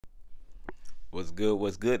What's good?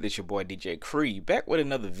 What's good? It's your boy DJ Cree back with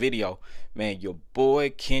another video. Man, your boy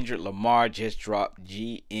Kendrick Lamar just dropped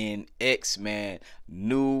GNX, man.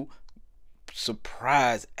 New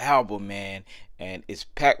surprise album, man. And it's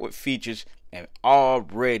packed with features and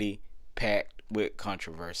already packed with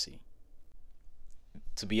controversy.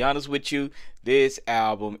 To be honest with you, this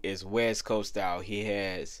album is West Coast style. He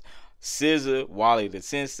has SZA, Wally the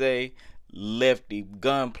Sensei, Lefty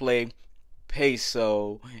Gunplay,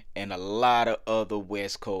 Peso, and a lot of other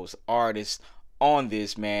West Coast artists on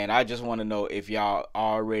this, man. I just want to know if y'all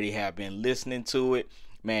already have been listening to it.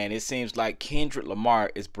 Man, it seems like Kendrick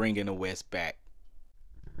Lamar is bringing the West back.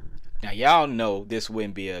 Now, y'all know this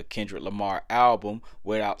wouldn't be a Kendrick Lamar album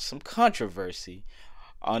without some controversy.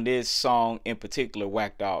 On this song in particular,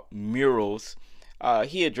 Whacked Out Murals,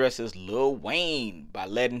 he addresses Lil Wayne by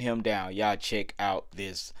letting him down. Y'all check out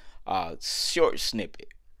this short snippet.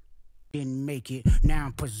 Didn't make it, now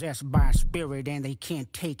I'm possessed by a spirit and they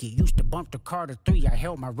can't take it. Used to bump the Carter 3, I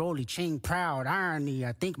held my rolly chain proud. Irony,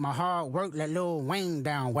 I think my hard work let Lil Wayne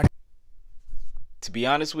down. To be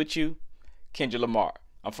honest with you, Kendrick Lamar,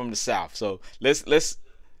 I'm from the South, so let's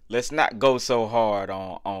not go so hard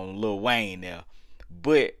on Lil Wayne there.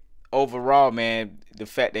 But overall, man, the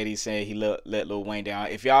fact that he's saying he let Lil Wayne down,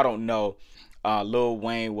 if y'all don't know, Lil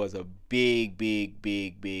Wayne was a big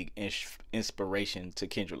inspiration to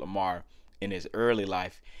Kendrick Lamar in his early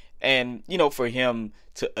life, and you know, for him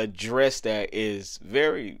to address that is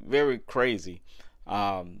very crazy,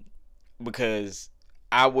 because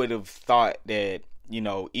I would have thought that, you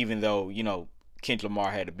know, even though, you know, Kendrick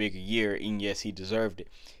Lamar had a bigger year and yes, he deserved it,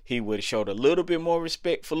 he would have showed a little bit more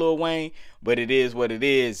respect for Lil Wayne. But it is what it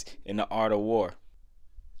is in the art of war.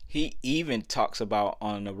 He even talks about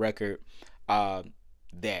on the record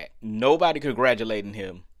that nobody congratulating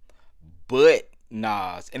him but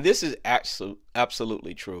Nas, and this is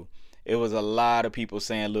absolutely true. It was a lot of people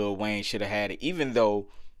saying Lil Wayne should have had it, even though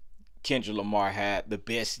Kendrick Lamar had the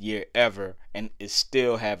best year ever and is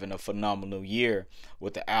still having a phenomenal year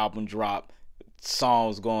with the album drop,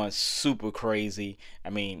 songs going super crazy. I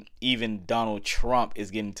mean, even Donald Trump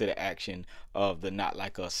is getting to the action of the Not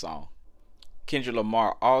Like Us song. Kendrick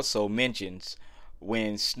Lamar also mentions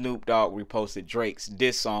when Snoop Dogg reposted Drake's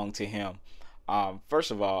diss song to him.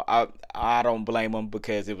 First of all, I don't blame him,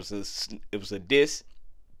 because it was a diss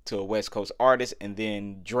to a West Coast artist, and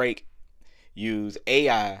then Drake used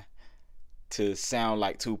AI to sound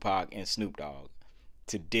like Tupac and Snoop Dogg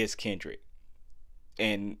to diss Kendrick.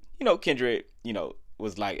 And you know, Kendrick, you know,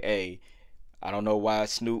 was like, hey, I don't know why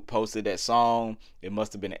Snoop posted that song. It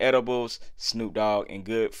must have been edibles. Snoop Dogg, in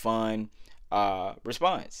good fun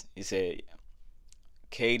response, he said,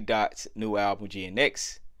 K. Dot's new album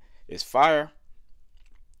GNX is fire.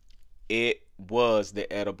 It was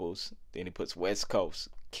the edibles. Then he puts West Coast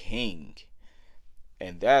King,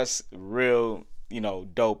 and that's real, you know,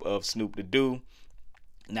 dope of Snoop to do,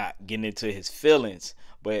 not getting into his feelings.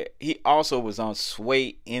 But he also was on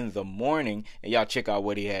Sway in the Morning, and y'all check out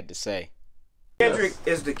what he had to say. Kendrick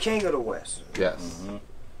is the king of the West. Yes.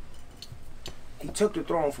 He took the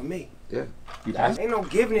throne for me. Yeah. Ain't no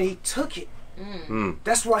giving it, he took it.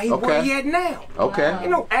 That's why he where he at now. Okay.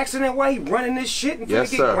 Ain't no accident why he running this shit and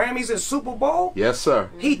finna get Grammys and Super Bowl. Yes,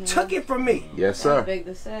 sir. He took it from me. Yes, sir. Big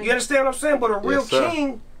to say. You understand what I'm saying? But a real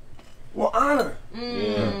king will honor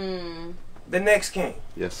the next king.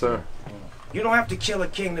 Yes, sir. You don't have to kill a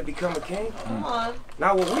king to become a king. Come on.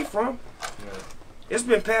 Not where we from. It's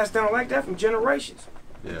been passed down like that from generations.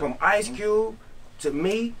 Yeah. From Ice Cube to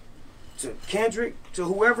me to Kendrick to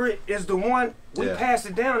whoever is the one, we pass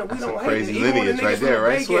it down, and we don't hate it. Even when the niggas from the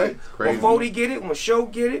Bay get it, when Vody get it, when Show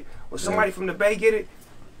get it, when somebody from the Bay get it,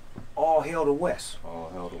 all hail the West.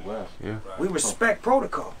 All hail the West. Yeah. We respect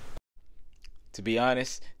protocol. To be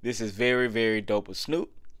honest, this is very dope of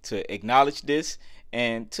Snoop to acknowledge this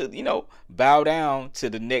and to, you know, bow down to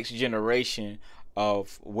the next generation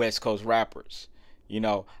of West Coast rappers. You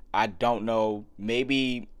know, I don't know,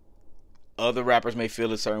 maybe other rappers may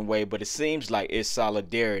feel a certain way, but it seems like it's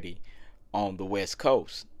solidarity on the West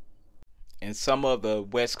Coast. And some of the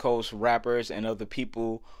West Coast rappers and other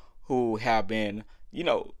people who have been, you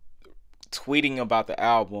know, tweeting about the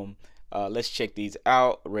album, let's check these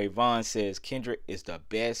out. Ray Vaughn says Kendrick is the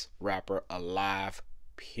best rapper alive,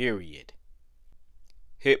 period.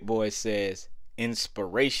 Hit Boy says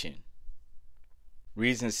inspiration.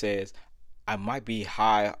 Reason says I might be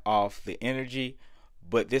high off the energy,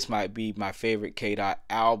 but this might be my favorite K. Dot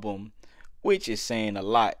album, which is saying a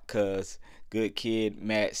lot, cause Good Kid,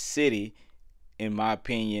 Mad City, in my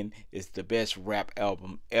opinion, is the best rap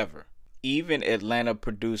album ever. Even Atlanta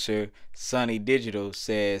producer Sonny Digital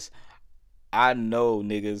says, I know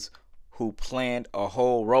niggas who planned a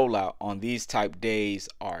whole rollout on these type days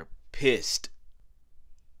are pissed.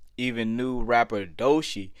 Even new rapper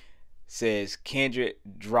Doshi says Kendrick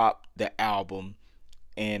dropped the album,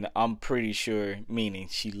 and I'm pretty sure meaning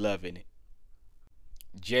she loving it.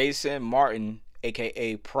 Jason Martin,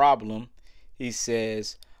 aka Problem, he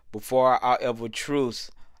says, before I ever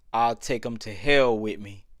truce, I'll take them to hell with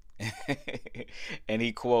me. And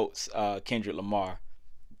he quotes Kendrick Lamar.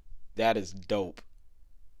 That is dope.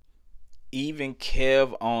 Even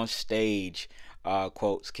Kev on stage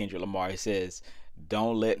quotes Kendrick Lamar. He says,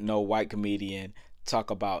 don't let no white comedian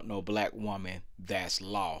talk about no black woman. That's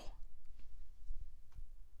law.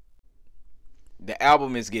 The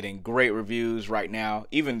album is getting great reviews right now,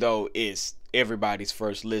 even though it's everybody's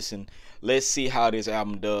first listen. Let's see how this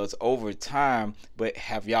album does over time. But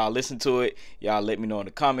have y'all listened to it? Y'all let me know in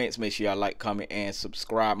the comments. Make sure y'all like, comment, and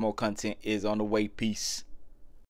subscribe. More content is on the way. Peace.